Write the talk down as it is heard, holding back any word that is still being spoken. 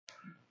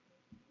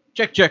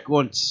Check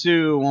 1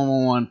 2 1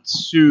 1 1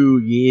 2.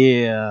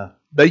 Yeah.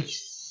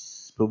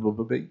 Bass.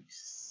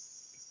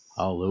 Bass.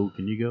 How low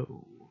can you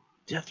go?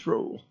 Death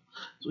row.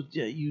 So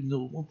yeah,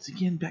 once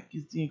again, back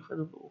is the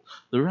incredible,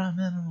 the rhyme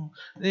animal,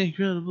 the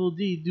incredible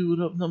D. Do it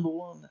up, number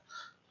one.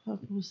 Pop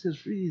says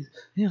freeze.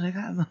 Yeah, like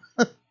I.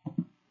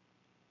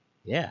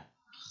 Yeah.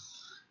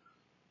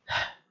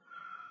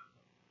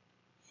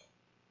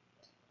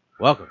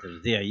 Welcome to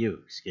the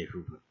DIU Escape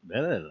Room.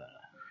 Blah, blah, blah.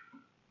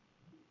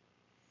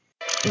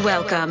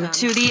 Welcome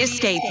to the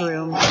escape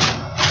room.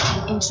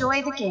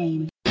 Enjoy the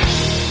game.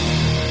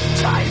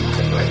 Time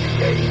to play the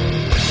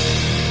game.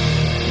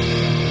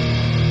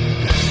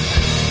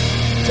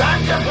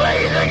 Time to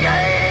play the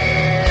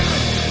game.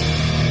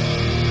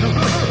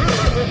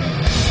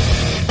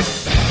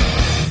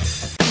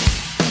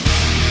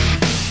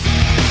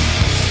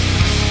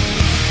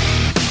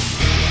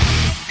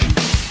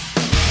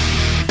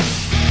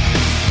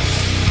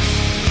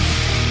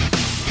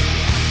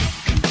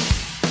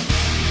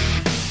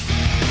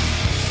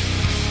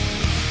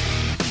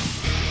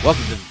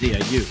 Welcome to the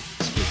DIU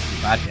Escape Room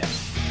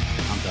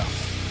Podcast. I'm Dom.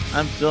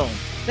 I'm Phil.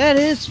 That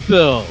is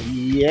Phil.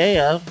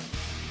 Yeah.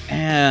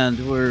 And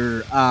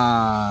we're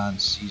on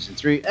Season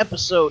 3,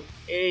 Episode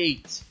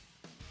 8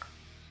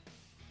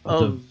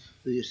 Of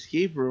the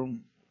escape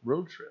room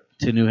road trip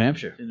to New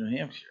Hampshire. to New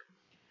Hampshire.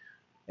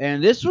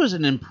 And this was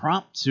an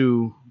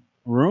impromptu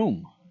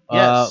room.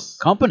 Yes.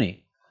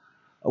 Company.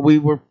 We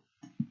were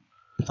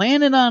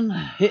planning on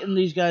hitting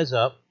these guys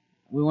up.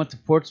 We went to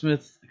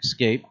Portsmouth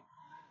Escape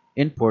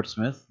in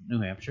Portsmouth,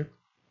 New Hampshire.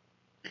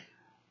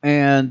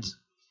 And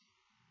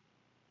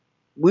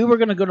we were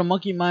going to go to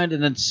Monkey Mind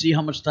and then see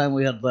how much time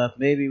we had left.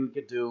 Maybe we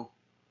could do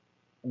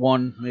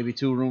one, maybe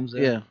two rooms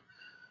there. Yeah.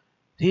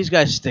 These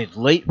guys stayed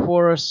late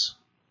for us.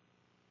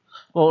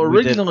 Well, We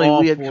did originally all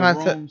we had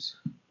 4 rooms.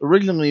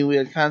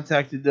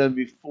 contacted them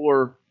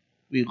before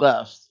we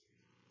left,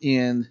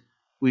 and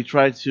we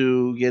tried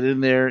to get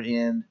in there,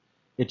 and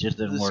It just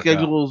didn't the work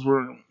schedules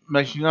were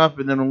meshing up.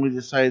 And then when we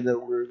decided that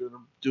we were going to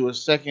do a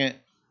second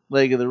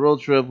leg of the road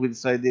trip, we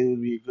decided they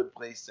would be a good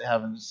place to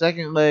have in the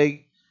second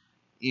leg,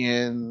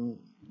 and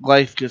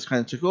life just kind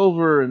of took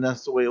over, and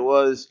that's the way it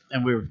was. out.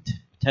 And we were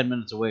 10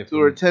 minutes away from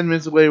We were 10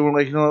 minutes away. We're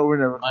like, you know what? We're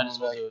never Might coming as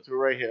well back. do it. We're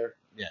right here.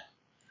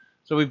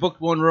 So we booked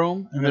one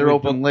room. And then they're we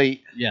open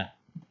late. Yeah.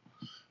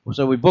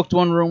 So we booked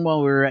one room while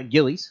we were at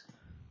Gillies.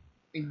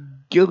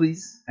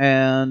 Gillies.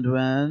 And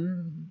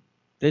when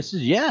they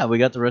said, yeah, we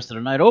got the rest of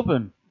the night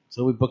open.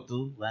 So we booked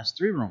the last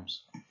 3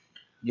 rooms.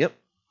 Yep.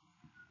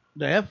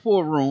 They have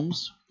 4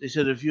 rooms. They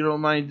said, if you don't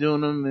mind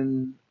doing them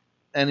in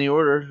any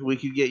order, we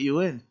could get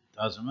you in.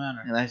 Doesn't matter.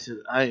 And I said,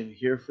 I am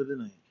here for the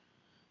night.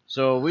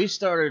 So we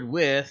started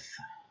with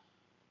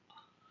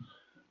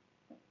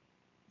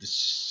the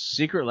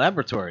Secret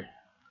Laboratory.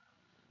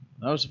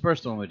 That was the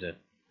first one we did.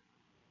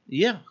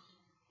 Yeah.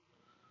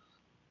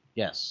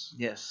 Yes.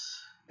 Yes.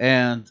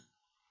 And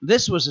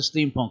this was a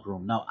steampunk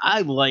room. Now,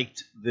 I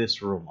liked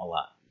this room a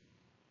lot.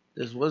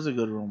 This was a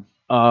good room.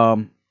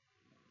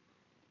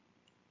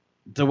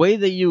 The way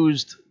they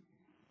used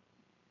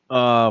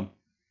dial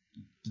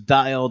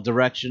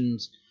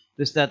directions,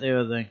 this, that, the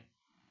other thing,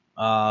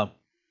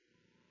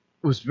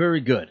 was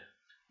very good.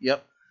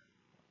 Yep.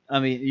 I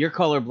mean, you're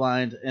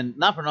colorblind, and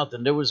not for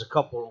nothing, there was a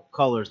couple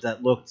colors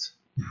that looked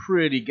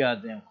pretty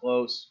goddamn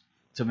close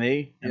to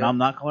me, and Yep. I'm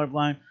not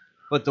colorblind.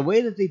 But the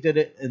way that they did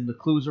it and the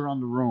clues around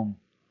the room,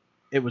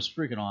 it was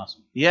freaking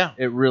awesome. Yeah.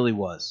 It really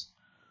was.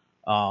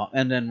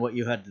 And then what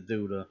you had to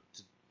do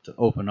to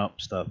open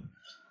up stuff.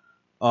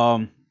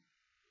 One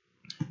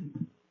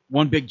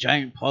big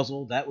giant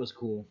puzzle, that was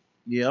cool.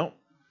 Yep.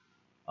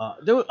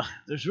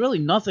 There's really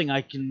nothing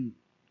I can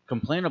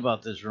complain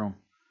about this room.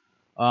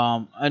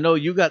 I know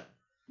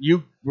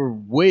you were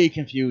way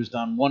confused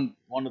on one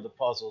of the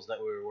puzzles that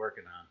we were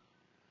working on,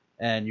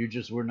 and you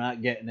just were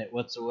not getting it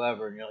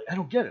whatsoever. And you're like, I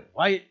don't get it.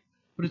 Why?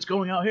 But it's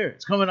going out here.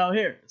 It's coming out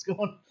here. It's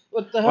going.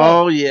 What the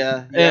hell? Oh,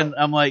 yeah. And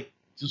I'm like,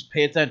 just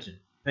pay attention.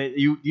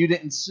 You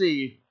didn't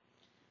see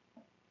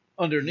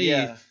underneath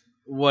Yeah.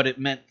 what it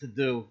meant to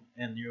do,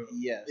 and you.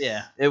 Yes.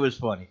 Yeah, it was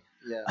funny.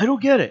 Yeah. I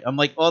don't get it. I'm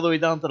like all the way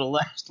down to the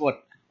last one.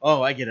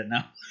 Oh, I get it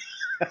now.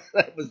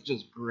 That was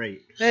just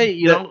great. Hey,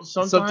 you know,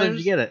 sometimes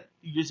you get it.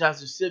 you just have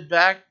to sit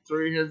back, throw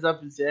your hands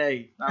up, and say,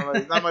 hey,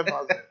 not my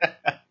puzzle.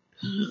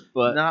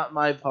 But Not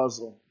my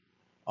puzzle.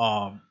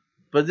 um,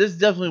 But this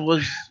definitely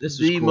was This is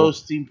the cool.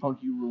 most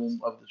steampunky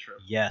room of the trip.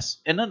 yes,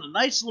 and then a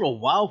nice little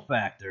wow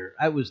factor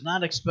I was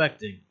not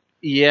expecting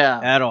Yeah.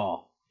 at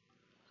all.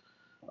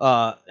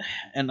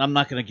 And I'm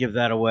not going to give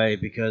that away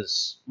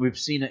because we've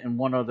seen it in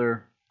one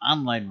other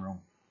online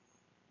room,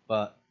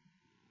 but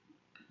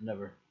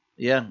never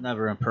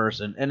in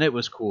person, and it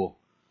was cool.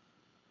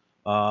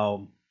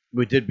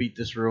 We did beat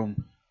this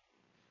room.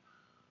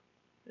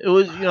 It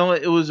was,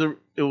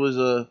 it was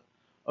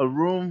a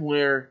room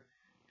where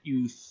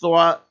you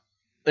thought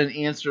an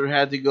answer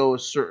had to go a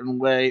certain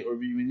way or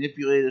be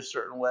manipulated a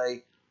certain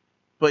way,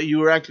 but you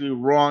were actually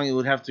wrong. It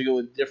would have to go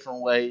a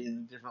different way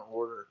in a different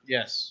order.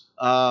 Yes.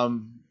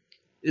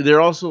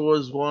 There also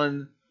was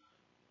one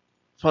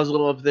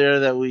puzzle up there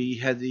that we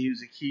had to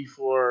use a key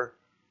for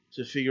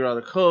to figure out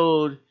a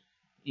code,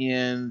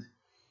 and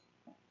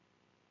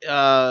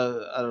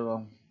I don't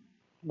know,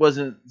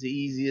 wasn't the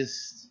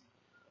easiest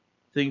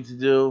thing to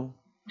do.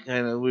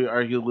 Kind of, we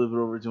argued a little bit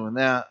over doing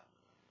that.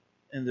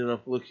 Ended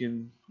up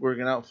working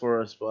out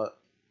for us, but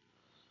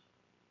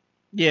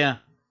Yeah.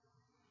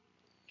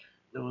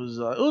 it was.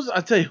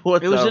 I tell you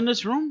what, It was though, in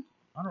this room?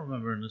 I don't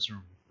remember in this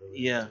room.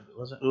 Yeah.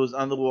 Was it? it was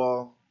on the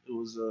wall. It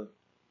was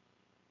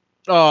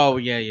Oh,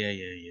 yeah. I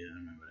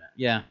remember that.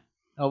 Yeah.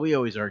 Oh, we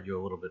always argue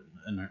a little bit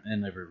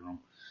in every room.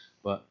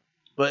 But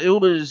but it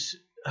was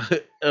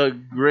a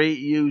great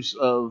use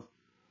of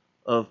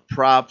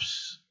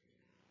props.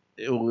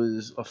 It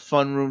was a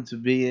fun room to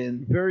be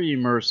in. very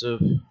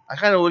immersive. I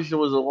kind of wish it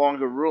was a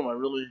longer room. I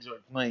really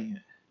enjoyed playing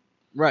it.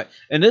 Right.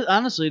 And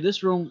honestly,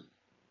 this room,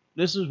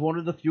 this is one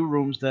of the few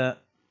rooms that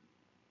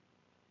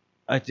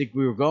I think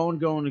we were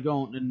going,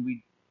 and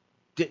we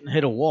didn't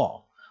hit a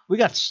wall. We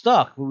got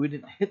stuck, but we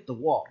didn't hit the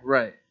wall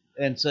Right.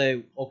 and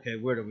say, okay,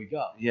 where do we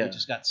go? Yeah. We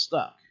just got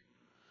stuck.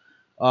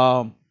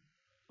 All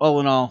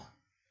in all,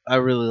 I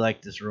really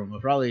like this room.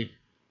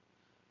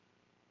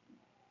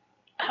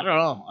 I don't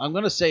know. I'm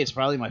going to say it's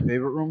probably my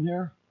favorite room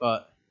here,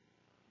 but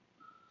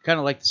kind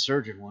of like the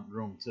surgeon one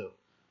room, too.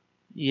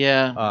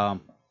 Yeah.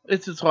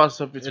 It's a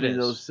toss up It between is,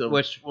 those two.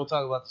 which we'll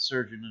talk about the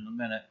surgeon in a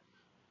minute.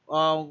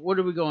 Where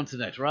do we go into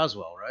next?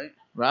 Roswell, right?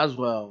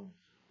 Roswell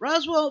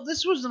Roswell,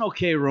 this was an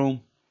okay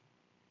room.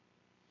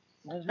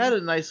 had a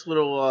nice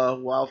little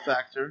wow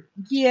factor.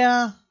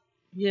 Yeah.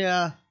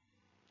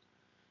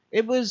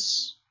 It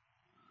was,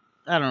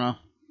 I don't know.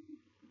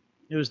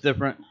 It was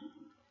different.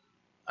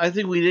 I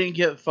think we didn't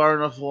get far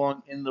enough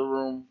along in the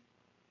room.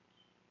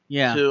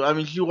 Yeah. I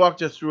mean, she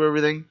walked us through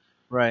everything.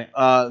 Right.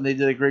 They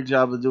did a great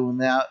job of doing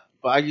that.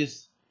 But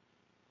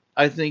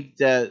I think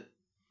that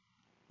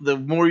the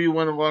more you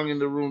went along in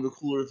the room, the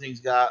cooler things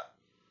got.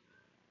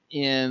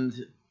 And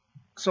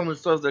some of the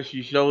stuff that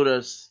she showed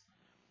us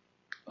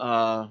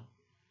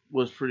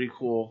was pretty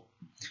cool.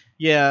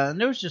 Yeah, and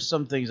there was just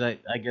some things I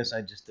guess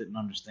I just didn't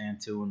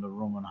understand too in the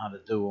room on how to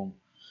do them,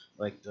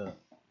 like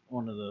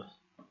one of the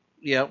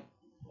Yep.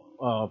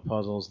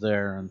 puzzles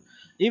there, and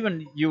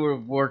even you were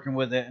working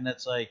with it, and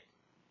it's like,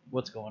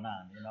 what's going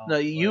on? You know? No,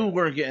 you Like,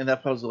 weren't getting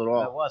that puzzle at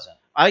I all. wasn't.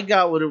 I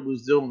got what it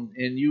was doing,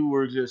 and you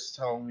were just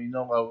telling me,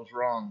 no, I was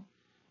wrong.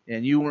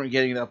 And you weren't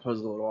getting that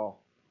puzzle at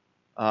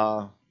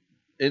all.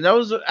 And that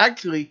was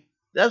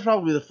that's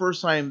probably the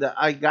first time that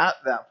I got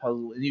that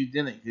puzzle, and you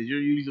didn't, because you're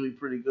usually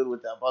pretty good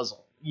with that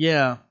puzzle.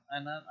 Yeah,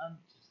 and I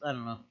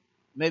don't know.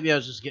 Maybe I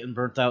was just getting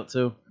burnt out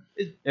too.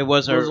 It It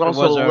was was our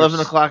also 11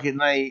 o'clock at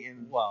night,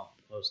 and Well,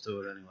 close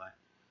to it anyway.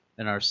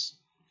 In our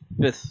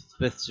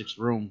fifth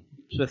room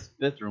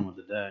of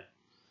the day.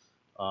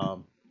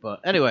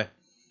 But anyway,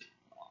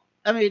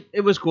 I mean,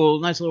 it was cool.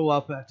 Nice little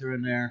wow factor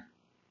in there.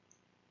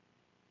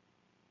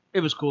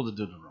 It was cool to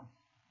do the room.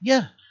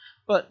 yeah,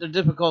 But the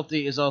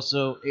difficulty is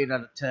also 8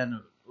 out of 10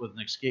 with an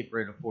escape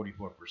rate of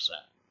 44%.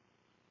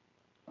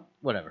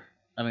 Whatever.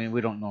 I mean,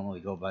 we don't normally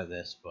go by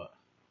this, but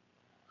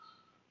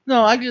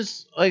no, like I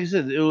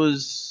said, it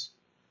was,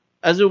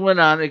 as it went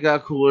on, it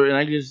got cooler, and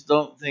I just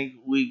don't think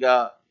we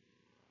got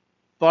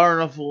far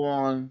enough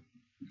along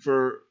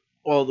for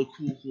all the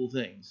cool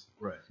things.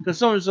 right. Because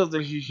some of the stuff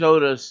that she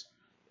showed us,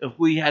 if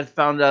we had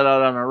found that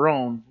out on our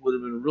own, would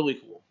have been really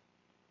cool.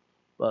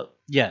 But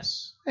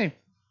Yes. hey,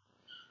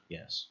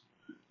 Yes.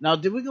 Now,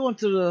 did we go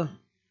into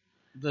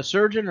the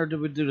surgeon or did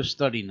we do the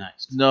study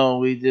next? no,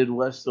 we did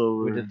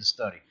Westover. We did the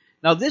study.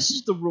 Now, this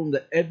is the room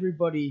that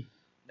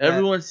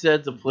Everyone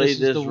said to play this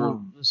this is the room.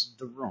 room. This is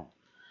the room.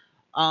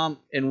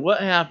 And what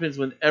happens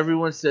when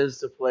everyone says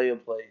to play a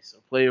place,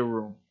 or play a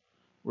room?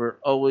 We're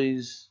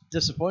always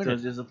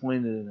Disappointed.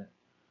 disappointed in it.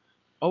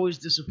 Always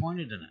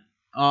disappointed in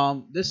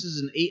it. This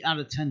is an 8 out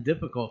of 10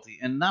 difficulty,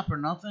 and not for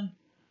nothing,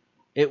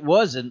 it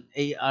was an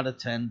 8 out of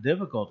 10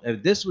 difficulty.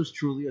 This was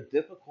truly a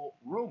difficult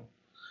room.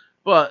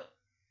 But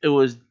it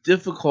was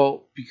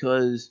difficult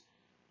because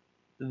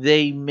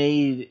they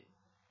made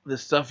the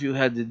stuff you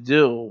had to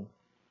do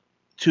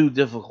too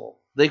difficult.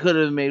 They could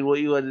have made what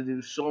you had to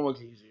do so much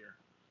easier.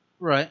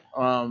 Right.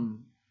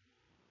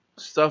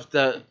 Stuff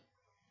that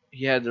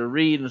you had to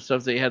read and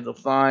stuff that you had to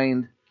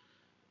find.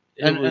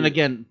 And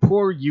again,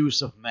 poor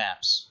use of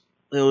maps.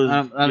 It was.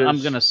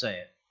 I'm going to say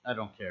it. I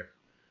don't care.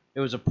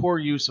 It was a poor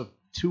use of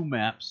 2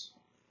 maps.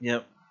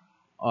 Yep.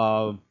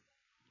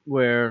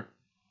 Where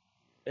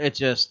it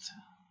just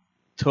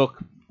took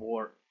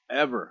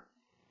forever.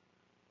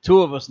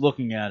 2 of us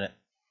looking at it.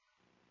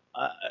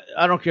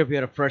 I don't care if you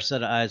had a fresh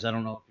set of eyes. I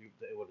don't know if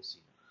they would have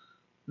seen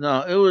it.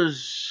 No,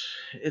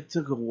 it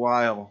took a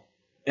while.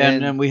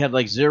 And then we had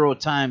like 0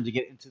 time to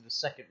get into the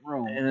second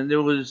room. And then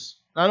there was,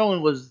 not only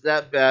was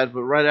that bad,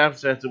 but right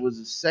after that there was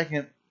a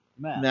second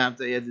map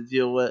that you had to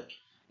deal with.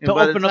 And to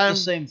by open the up time, the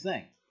same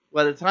thing.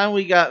 By the time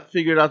we got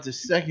figured out the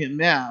second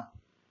map,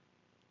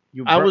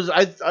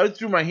 I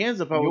threw my hands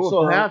up. I was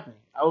so happy.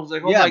 I was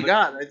like, oh my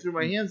God, I threw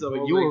my hands up.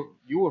 But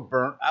you were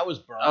burnt. I was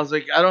burnt. I was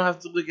like, I don't have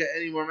to look at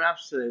any more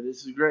maps today.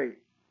 This is great.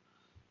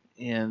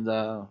 And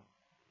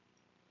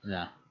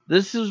Yeah.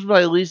 This is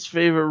my least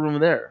favorite room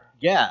there.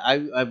 Yeah,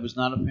 I was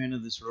not a fan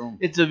of this room.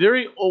 It's a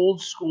very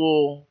old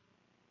school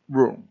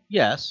room.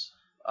 Yes.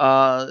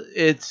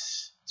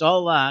 It's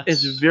all locked.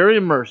 It's very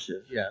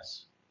immersive.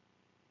 Yes.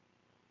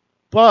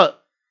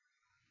 But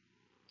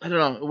I don't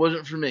know. It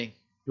wasn't for me.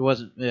 It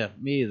wasn't. Yeah,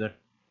 me either.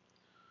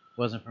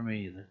 Wasn't for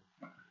me either.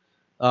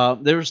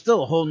 There was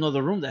still a whole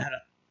nother room that had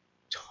a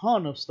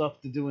ton of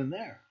stuff to do in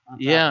there. On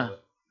top Yeah. of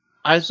it.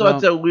 I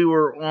thought that we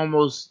were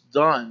almost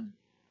done,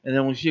 and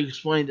then when she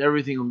explained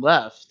everything and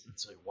left,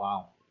 It's like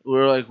wow. we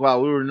were like, "Wow,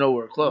 we were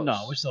nowhere close."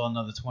 No, we still had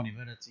another 20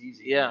 minutes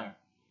easy. Yeah. There.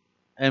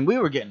 And we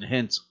were getting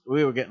hints.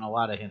 We were getting a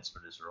lot of hints for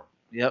this room.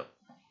 Yep.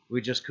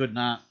 We just could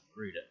not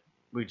read it.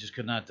 We just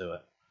could not do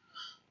it.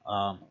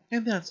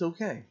 And that's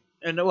okay.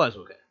 And it was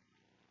okay.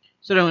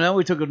 So now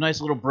we took a nice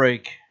little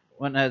break.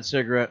 Went and had a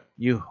cigarette.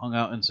 You hung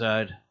out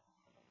inside.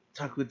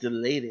 Talk with the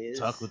ladies.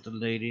 Talk with the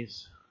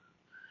ladies.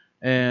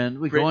 And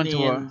we Brittany go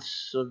into and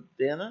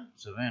our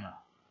Savannah.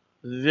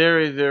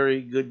 Very,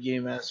 very good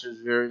game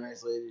masters. Very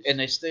nice ladies. And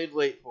they stayed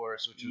late for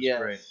us, which was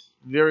yes. great.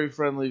 Very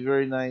friendly.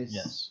 Very nice.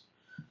 Yes.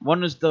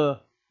 One is the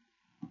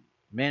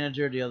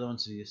manager. The other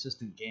one's the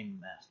assistant game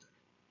master.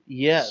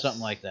 Yes.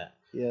 Something like that.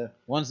 Yeah.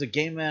 One's the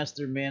game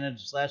master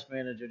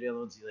 /manager. The other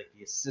one's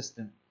the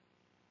assistant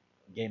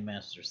game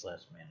master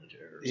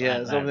 /manager. Or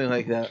Yeah, something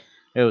like that.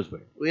 It was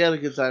weird. We had a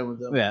good time with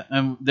them. Yeah,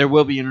 and there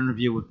will be an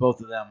interview with both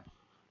of them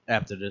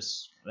after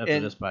this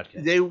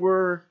podcast. They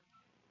were,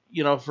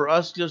 for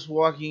us just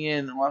walking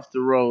in off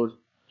the road.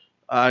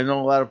 I know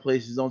a lot of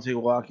places don't take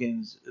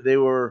walk-ins. They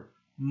were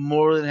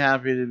more than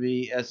happy to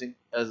be as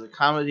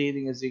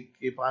accommodating as they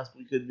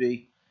possibly could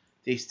be.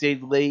 They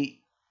stayed late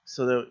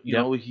so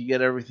that we could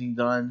get everything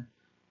done.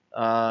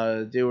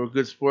 They were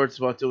good sports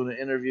about doing an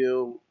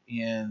interview,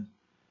 and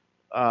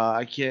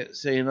I can't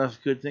say enough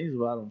good things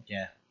about them.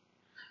 Yeah.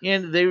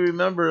 And they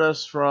remembered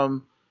us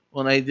from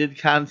when I did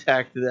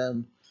contact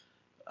them.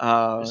 See,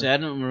 I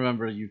don't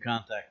remember you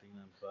contacting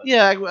them. But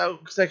Yeah,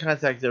 because I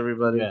contacted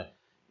everybody. Yeah.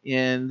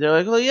 And they're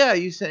like, "Oh yeah,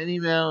 you sent an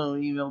email, and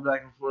we emailed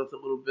back and forth a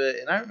little bit."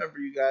 And I remember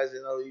you guys.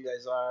 I know who you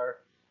guys are.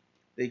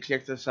 They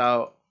kicked us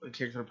out. They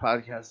kicked our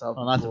podcast out.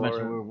 Well, not to before.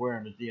 mention we were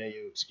wearing the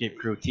DIU Escape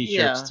Crew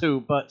T-shirts too,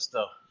 but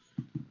still.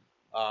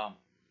 But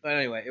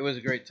anyway, it was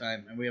a great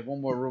time, and we have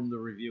one more room to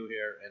review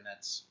here, and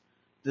that's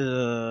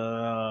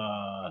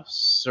the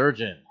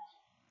Surgeon.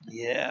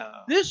 Yeah.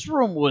 This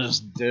room was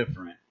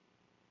different.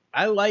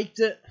 I liked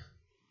it.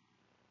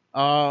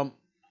 I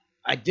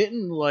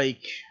didn't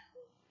like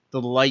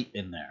the light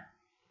in there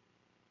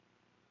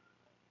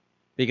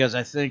because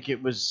I think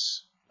it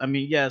was. I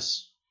mean,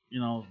 yes,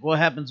 what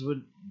happens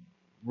with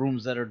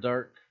rooms that are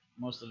dark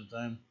most of the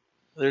time?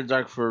 They're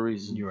dark for a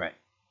reason. You're right.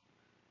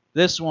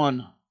 This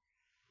one,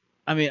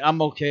 I mean,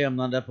 I'm okay. I'm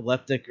not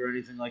epileptic or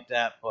anything like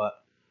that,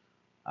 but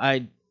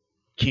I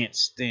can't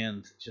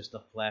stand just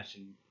a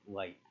flashing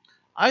light.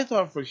 I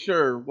thought for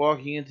sure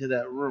walking into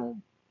that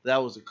room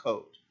that was a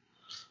code.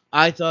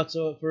 I thought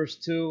so at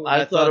first too.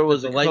 I thought it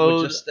was that a the light would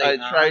code. just stay I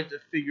on, tried to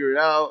figure it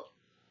out,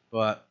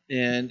 but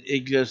and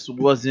it just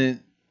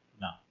wasn't.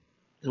 No.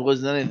 It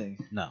wasn't anything.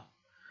 no.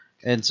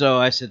 And so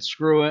I said,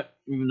 screw it.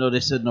 Even though they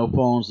said no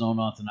phones, no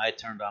nothing, I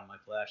turned on my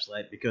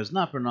flashlight because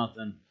not for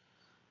nothing.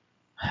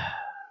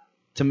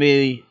 To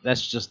me,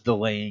 that's just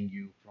delaying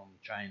you from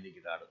trying to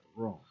get out of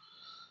the room.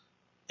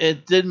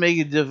 It did make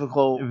it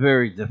difficult.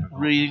 Very difficult.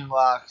 Reading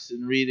locks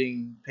and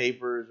reading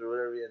papers or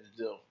whatever you had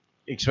to do.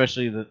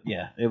 Especially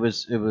it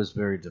was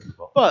very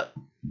difficult. But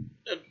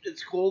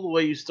it's cool the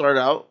way you start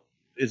out.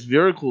 It's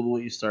very cool the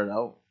way you start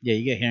out. Yeah,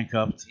 you get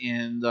handcuffed.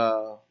 And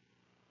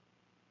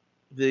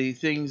the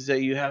things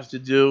that you have to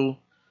do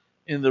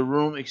in the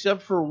room,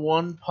 except for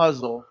one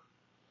puzzle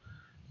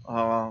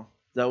that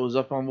was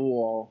up on the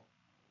wall.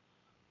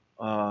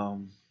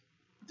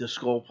 The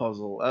skull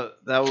puzzle.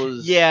 That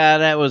was... Yeah,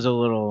 that was a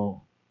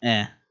little...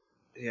 Yeah,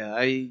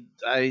 I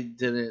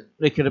didn't...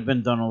 They could have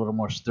been done a little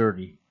more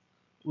sturdy.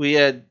 We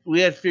had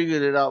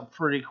figured it out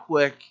pretty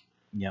quick.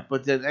 Yep.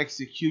 But then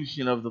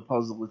execution of the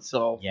puzzle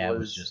itself it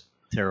was just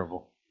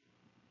terrible.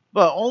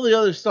 But all the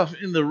other stuff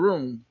in the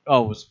room...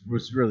 Oh, it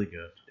was really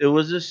good. It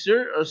was a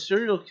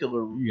serial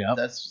killer room. Yep.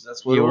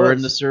 That's what you it were was.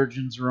 in the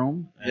surgeon's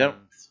room. Yep.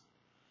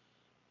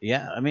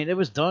 Yeah, I mean, it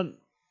was done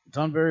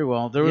very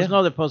well. There was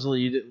another puzzle that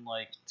you didn't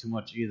like too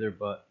much either,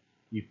 but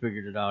you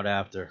figured it out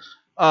after.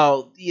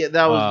 Oh, yeah,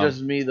 that was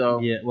just me, though.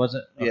 Yeah, was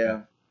it?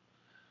 Okay.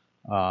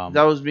 Yeah.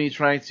 That was me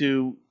trying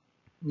to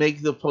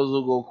make the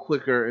puzzle go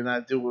quicker and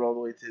not do it all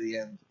the way to the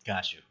end.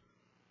 Got you.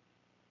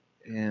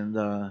 And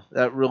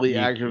that really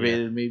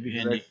aggravated me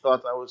because I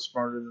thought I was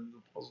smarter than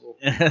the puzzle.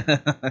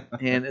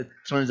 And it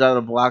turns out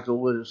a block of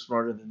wood is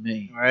smarter than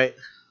me. Right.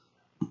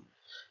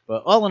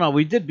 But all in all,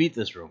 we did beat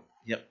this room.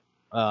 Yep.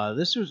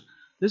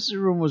 This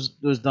room was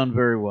done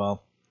very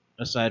well,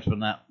 aside from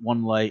that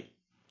one light.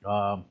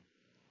 But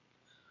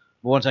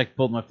once I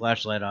pulled my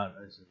flashlight out,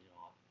 I said,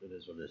 it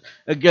is what it is.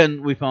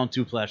 Again, we found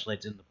 2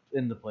 flashlights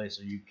in the place,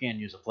 so you can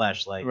use a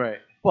flashlight. Right.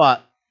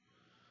 But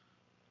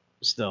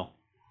still,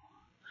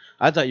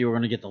 I thought you were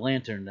going to get the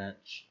lantern that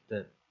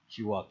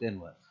she walked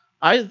in with.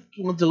 I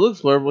went to look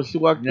for her, but she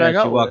walked Yeah, back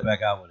out. she walked with it.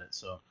 back out with it,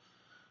 so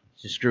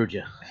she screwed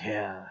you.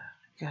 Yeah.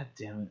 God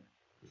damn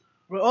it.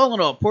 Well, all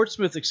in all,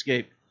 Portsmouth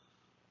Escape,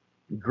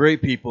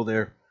 great people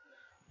there,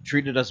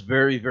 treated us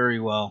very, very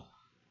well,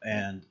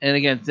 and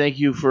again, thank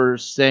you for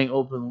staying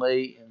open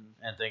late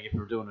and thank you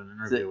for doing an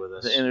interview with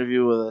us. The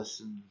interview with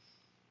us.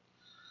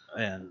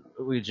 And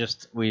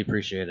we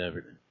appreciate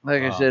everything.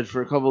 Like I said,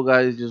 for a couple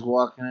guys just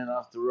walking in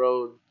off the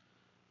road,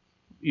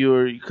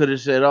 you could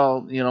have said,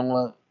 "Oh, you know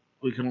what?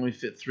 We can only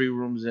fit 3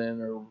 rooms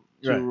in or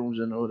 2 Right. rooms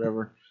in or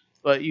whatever."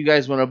 But you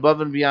guys went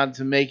above and beyond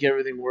to make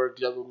everything work,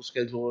 juggle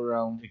schedule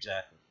around,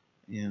 Exactly.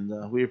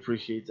 and we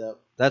appreciate that.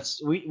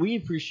 We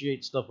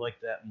appreciate stuff like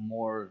that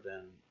more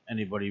than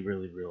anybody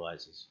really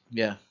realizes.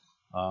 Yeah.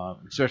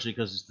 Especially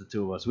because it's the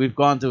two of us. We've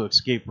gone to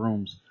escape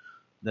rooms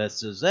that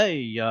says,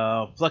 "Hey,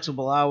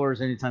 flexible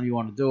hours, anytime you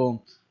want to do them."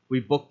 We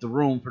book the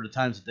room for the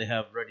times that they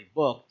have already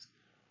booked,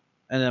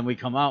 and then we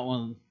come out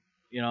when,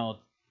 we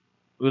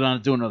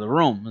want to do another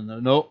room, and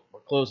they're, nope, we're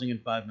closing in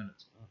 5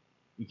 minutes.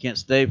 You can't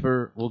stay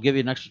we'll give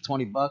you an extra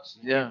 $20.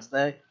 You Yeah. can't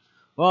stay.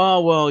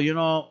 Oh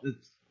well,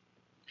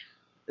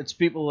 it's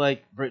people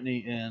like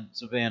Brittany and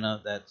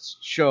Savannah that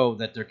show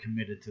that they're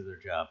committed to their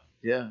job.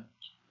 Yeah.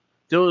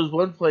 There was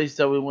one place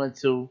that we went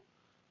to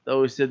that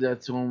we said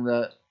that to him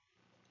that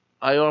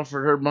I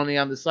offered her money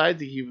on the side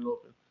to keep it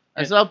open.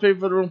 I said, "I'll pay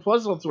for the room,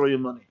 plus I'll throw you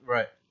money."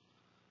 Right.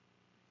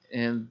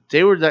 And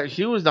they were that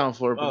she was down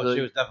for it, but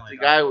She was definitely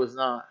the guy was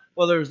not.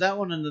 Well, there was that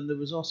one, and then there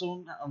was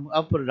also,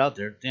 I'll put it out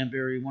there,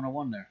 Danbury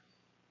 101 there.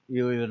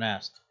 You even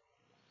asked.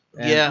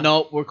 And Yeah.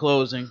 Nope, we're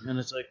closing. And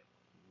it's like,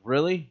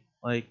 really?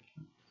 Like,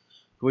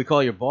 can we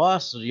call your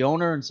boss or the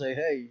owner and say,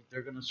 hey,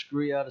 they're going to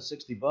screw you out of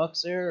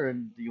 $60 there,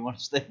 and do you want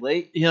to stay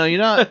late? You're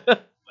not.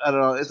 I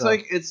don't know. It's So-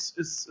 like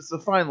it's a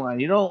fine line.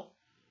 You don't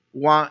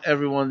want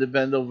everyone to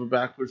bend over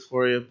backwards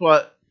for you,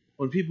 but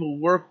when people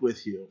work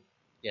with you,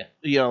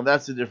 Yeah.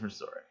 that's a different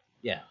story.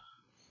 Yeah.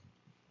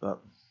 But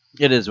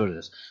It is what it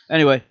is.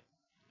 Anyway,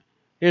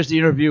 here's the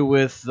interview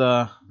with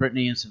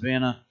Brittany and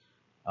Savannah.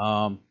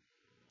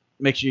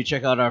 Make sure you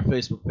check out our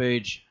Facebook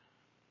page,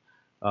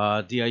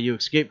 DIU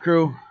Escape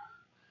Crew,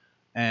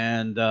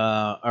 and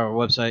our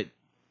website,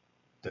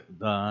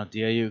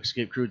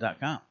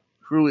 DIUEscapeCrew.com.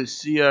 crew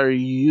is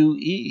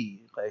CRUE,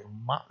 like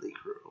Motley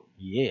Crue.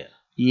 Yeah.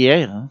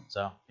 Yeah.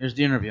 So here's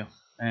the interview,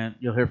 and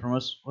you'll hear from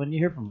us when you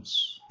hear from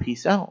us.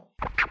 Peace out.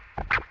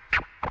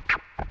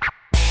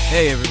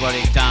 Hey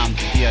everybody, Tom,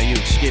 the DIU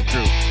Escape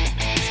Crew.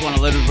 Just want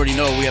to let everybody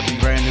know we have a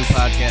brand new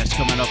podcast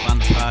coming up on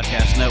the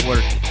podcast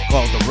network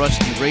called the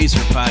Rusty Razor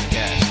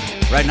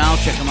Podcast. Right now,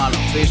 check them out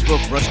on Facebook,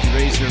 Rusty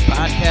Razor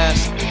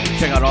Podcast.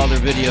 Check out all their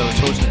videos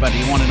hosted by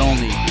the one and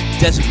only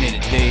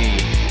Designated Dave.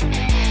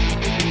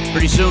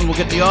 Pretty soon we'll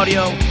get the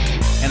audio,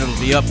 and it'll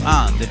be up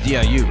on the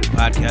DIU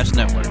Podcast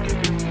Network.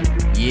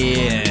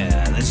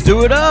 Yeah, let's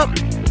do it up!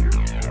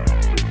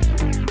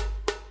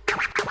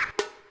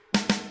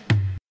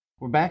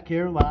 We're back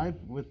here live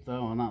with,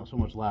 well, not so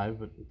much live,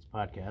 but it's a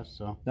podcast,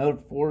 so Now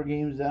 4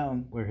 games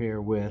down. we're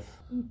here with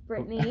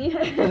Brittany.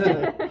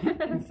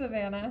 and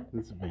Savannah.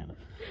 Savannah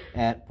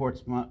at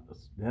Portsmouth.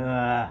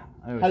 How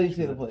do you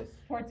say the place?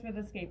 Portsmouth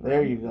Escape Room.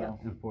 There you go.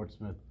 In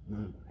Portsmouth,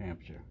 New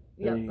Hampshire.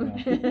 There you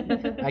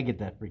Yep. I get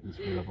that freaking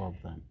screwed up all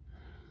the time.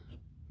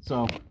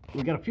 So,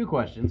 we got a few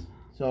questions.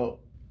 So,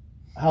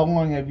 how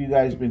long have you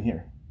guys been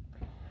here?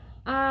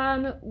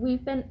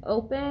 We've been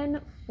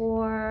open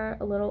for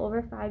a little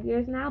over 5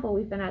 years now, but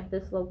we've been at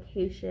this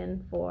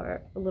location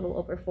for a little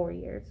over 4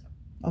 years.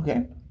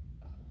 Okay.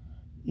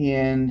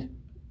 And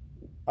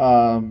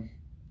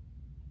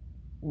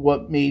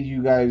what made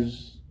you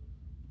guys,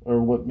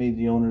 or what made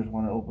the owners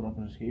want to open up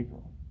an escape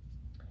room?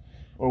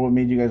 Or what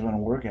made you guys want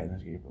to work at an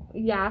escape room?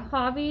 Yeah,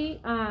 Javi,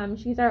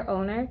 she's our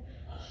owner.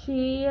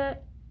 She had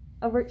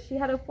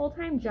a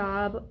full-time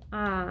job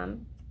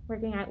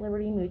working at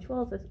Liberty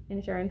Mutual, this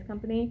insurance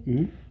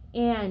company,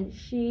 and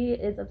she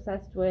is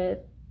obsessed with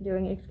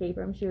doing escape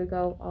rooms. She would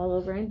go all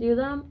over and do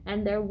them,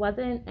 and there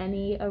wasn't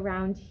any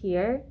around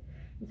here,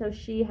 and so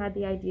she had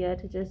the idea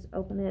to just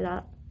open it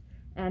up,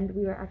 and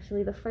we were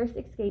actually the first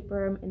escape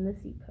room in the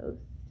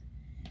Seacoast.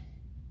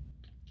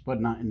 But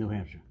not in New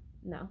Hampshire.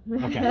 No.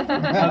 Okay.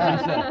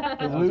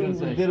 I was gonna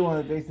say. We did one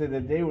that they said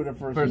that they were the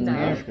first First in in New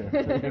No.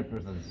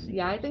 Hampshire.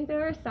 Yeah, I think there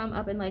were some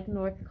up in like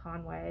North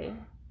Conway.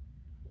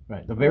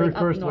 Right. The very Like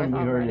up first one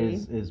north we heard already.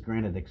 is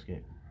Granite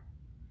Escape.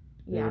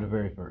 They Yeah. were the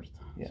very first.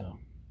 Yeah. So.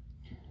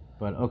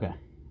 But okay.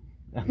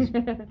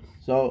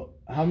 So,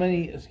 how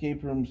many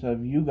escape rooms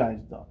have you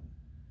guys done?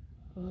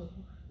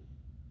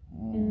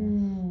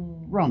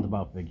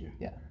 Roundabout figure.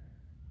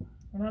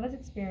 We're not as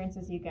experienced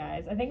as you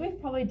guys. I think we've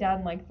probably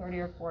done like 30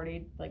 or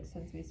 40 like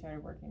since we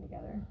started working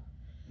together.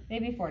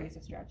 Maybe 40 is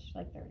a stretch,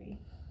 like 30.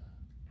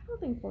 I don't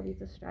think 40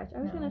 is a stretch. I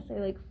was No. gonna say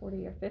like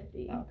 40 or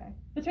 50. Oh, okay.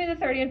 Between the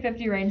 30 and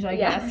 50 range, I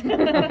Yeah. guess.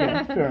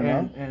 Okay, fair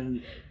enough.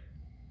 And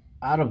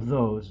out of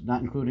those,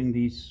 not including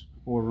these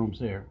 4 rooms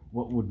there,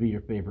 what would be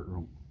your favorite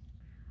room?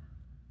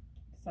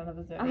 Son of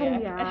the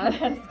Zodiac, yeah.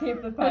 and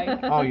Escape the Pike.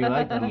 Oh, you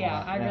like that one?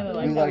 Yeah, I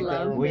really We like like that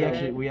that.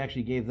 room. We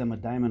actually gave them a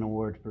Diamond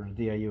Award for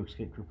DIU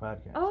Escape Crew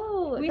podcast.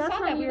 Oh, We that's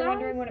saw on that. We you were guys?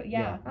 wondering what.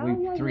 Yeah. Oh,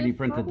 we yeah, he 3D was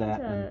printed talking that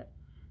to-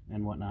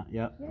 and whatnot.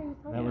 Yep. Yeah, he was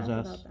That talking was to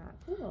us. about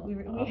that.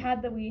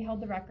 Cool. We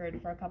held the record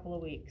for a couple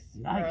of weeks.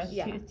 Nice. For a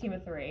Yeah. team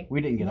of 3. We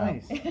didn't get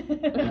Nice. out. We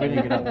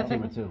didn't get out the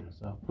team of 2.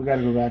 So, We got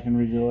to go back and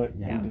redo it.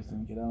 Yeah. We just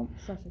didn't get out.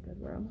 Such a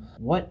good room.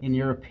 what, in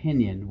your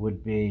opinion,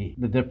 would be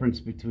the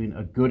difference between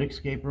a good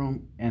escape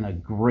room and a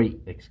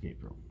great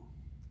escape room?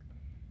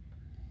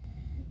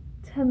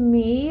 To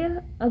me,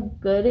 a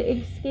good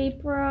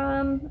escape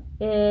room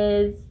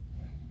is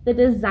the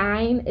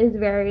design is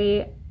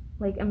very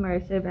like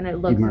immersive and it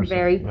looks Immersive,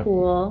 very yep.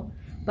 cool,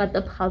 but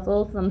the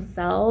puzzles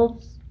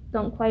themselves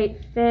don't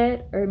quite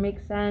fit or make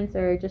sense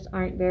or just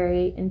aren't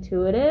very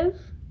intuitive.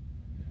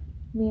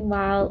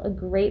 Meanwhile, a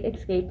great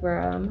escape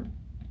room,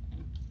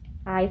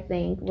 I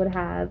think, would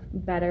have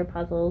better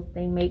puzzles.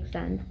 They make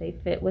sense. They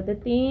fit with the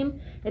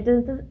theme.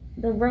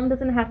 The room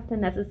doesn't have to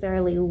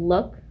necessarily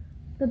look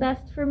the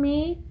best for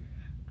me.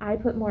 I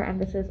put more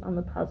emphasis on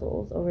the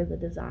puzzles over the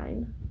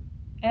design.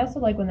 I also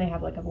like when they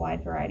have like a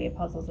wide variety of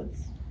puzzles.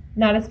 It's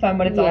not as fun,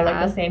 but it's all like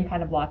Yeah. the same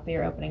kind of block that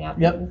you're opening up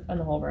Yep. in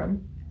the whole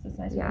room. So it's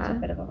nice when there's Yeah. a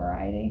bit of a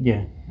variety.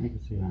 Yeah, I can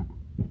see that.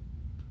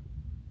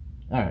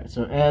 All right,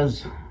 so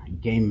as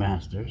game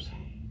masters,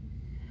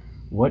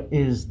 what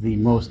is the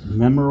most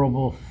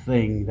memorable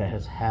thing that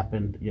has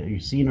happened,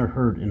 you've seen or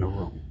heard in a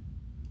room?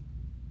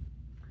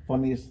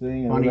 Funniest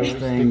thing. and Funniest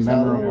whatever thing, sticks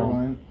out in your memorable.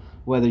 mind.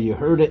 Whether you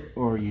heard it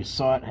or you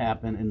saw it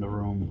happen in the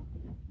room.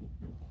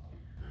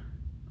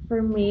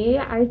 For me,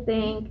 I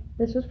think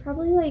this was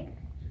probably like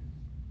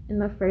in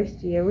the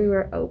first year we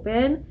were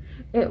open.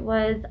 It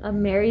was a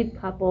married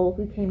couple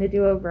who came to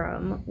do a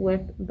room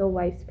with the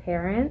wife's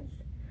parents.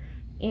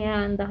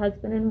 And the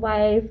husband and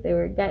wife, they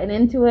were getting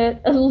into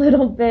it a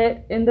little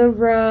bit in the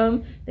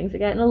room. Things were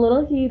getting a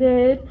little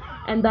heated.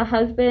 And the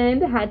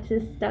husband had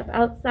to step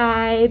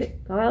outside,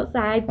 go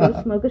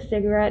smoke a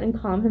cigarette and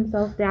calm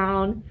himself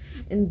down,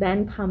 and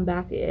then come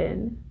back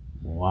in.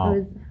 Wow. It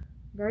was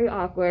very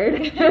awkward.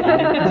 I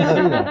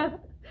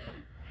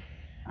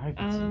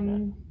can see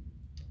that.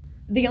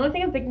 The only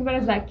thing I'm thinking about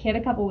is that kid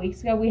a couple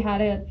weeks ago. We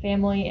had a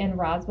family in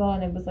Roswell,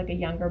 and it was like a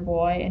younger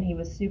boy, and he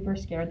was super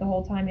scared the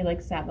whole time. He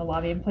like sat in the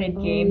lobby and played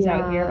games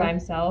out here by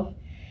himself.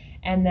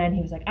 And then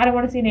he was like, I don't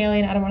want to see an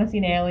alien. I don't want to see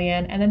an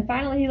alien. And then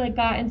finally he like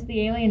got into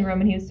the alien room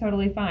and he was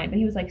totally fine. But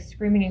he was like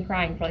screaming and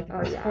crying for like the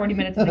first 40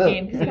 minutes of the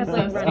game because he was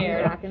so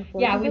scared. Back and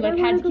forth. Yeah, we like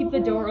had to keep the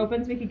home. door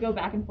open so we could go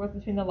back and forth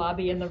between the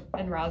lobby and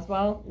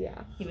Roswell. Yeah.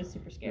 He was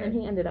super And scared.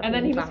 he ended up And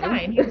then he being was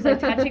fine. He was like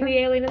touching the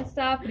alien and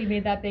stuff, but he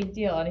made that big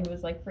deal and he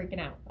was like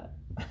freaking out. But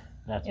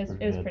That's it was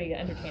good. pretty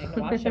entertaining to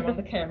watch him on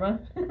the camera.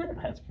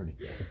 That's pretty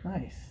good.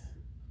 Nice.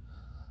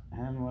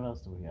 And what else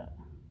do we got?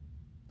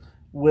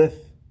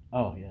 With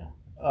Oh, yeah.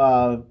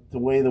 the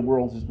way the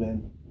world has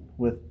been,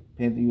 with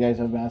you guys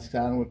have masks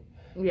on with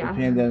Yeah. the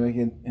pandemic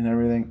and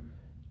everything.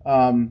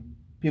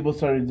 People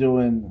started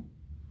doing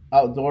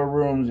outdoor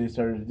rooms. They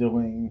started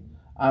doing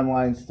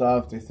online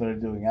stuff. They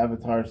started doing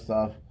avatar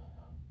stuff.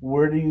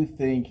 Where do you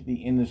think the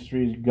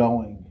industry is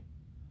going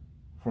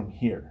from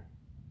here?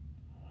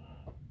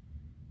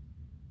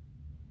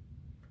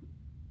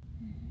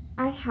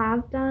 I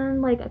have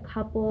done like a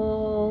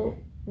couple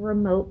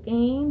remote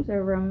games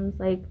or rooms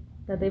like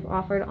that they've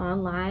offered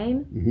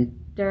online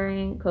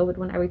during COVID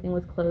when everything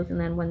was closed and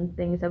then when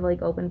things have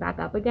like opened back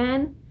up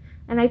again.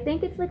 And I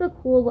think it's like a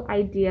cool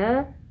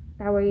idea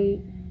that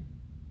way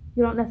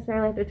you don't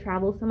necessarily have to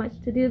travel so much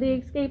to do the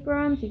escape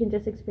rooms. You can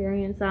just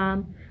experience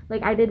them.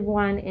 Like I did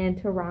one in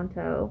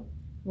Toronto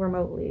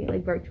remotely,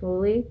 like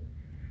virtually.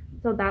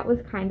 So that was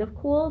kind of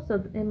cool. So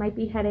it might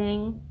be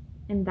heading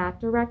in that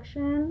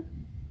direction.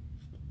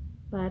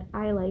 But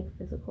I like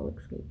physical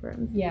escape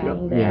rooms. Yeah.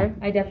 Being there.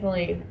 I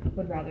definitely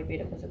would rather be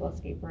at a physical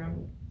escape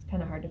room. It's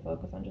kind of hard to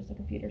focus on just a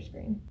computer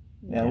screen.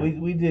 Yeah,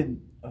 we did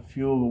a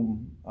few of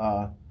them.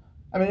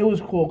 I mean, it was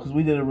cool because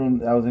we did a room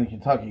that was in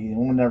Kentucky, and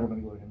we're never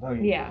going to go to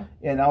Kentucky. Yeah.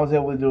 And I was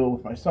able to do it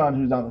with my son,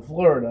 who's down in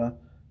Florida.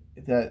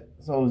 So it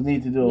was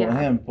neat to do it with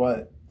him.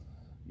 But,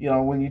 you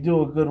know, when you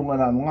do a good one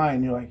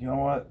online, you're like, you know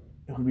what?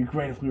 It would be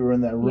great if we were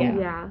in that room.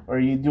 Yeah. Or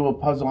you do a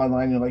puzzle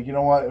online, you're like, you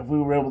know what? If we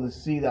were able to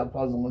see that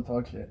puzzle and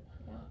touch it.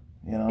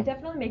 You know? It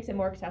definitely makes it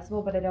more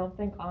accessible, but I don't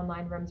think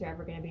online rooms are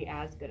ever going to be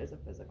as good as a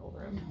physical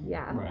room.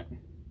 Yeah. Right.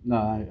 No,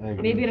 I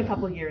agree Maybe with in a that.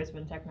 couple years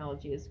when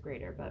technology is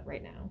greater, but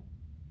right now.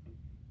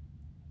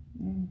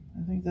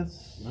 I think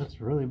that's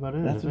really about it.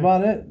 I that's think.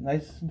 about it.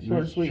 Nice,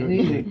 short, Nice, sweet, short, and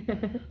easy.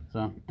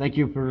 So, thank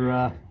you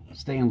for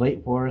staying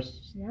late for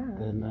us. Yeah.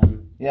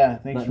 And Yeah,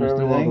 thanks letting for us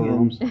do all the everything. and-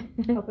 rooms.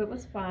 Hope it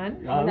was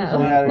fun. Oh, it was No.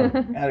 We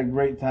awesome. had a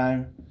great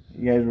time.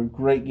 You guys were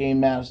great game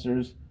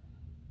masters.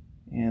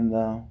 And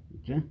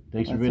Okay.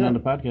 Thanks for That's being it. on the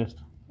podcast.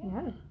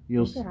 Yeah.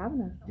 You'll, Thanks for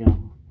having us. you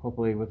know,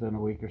 hopefully within a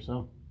week or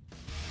so.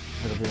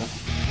 It'll be up.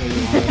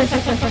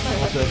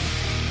 That's it.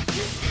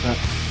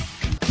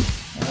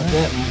 That's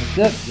it, man.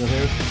 that's it. You'll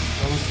hear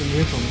from us. You'll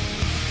hear from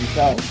us. Peace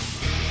out.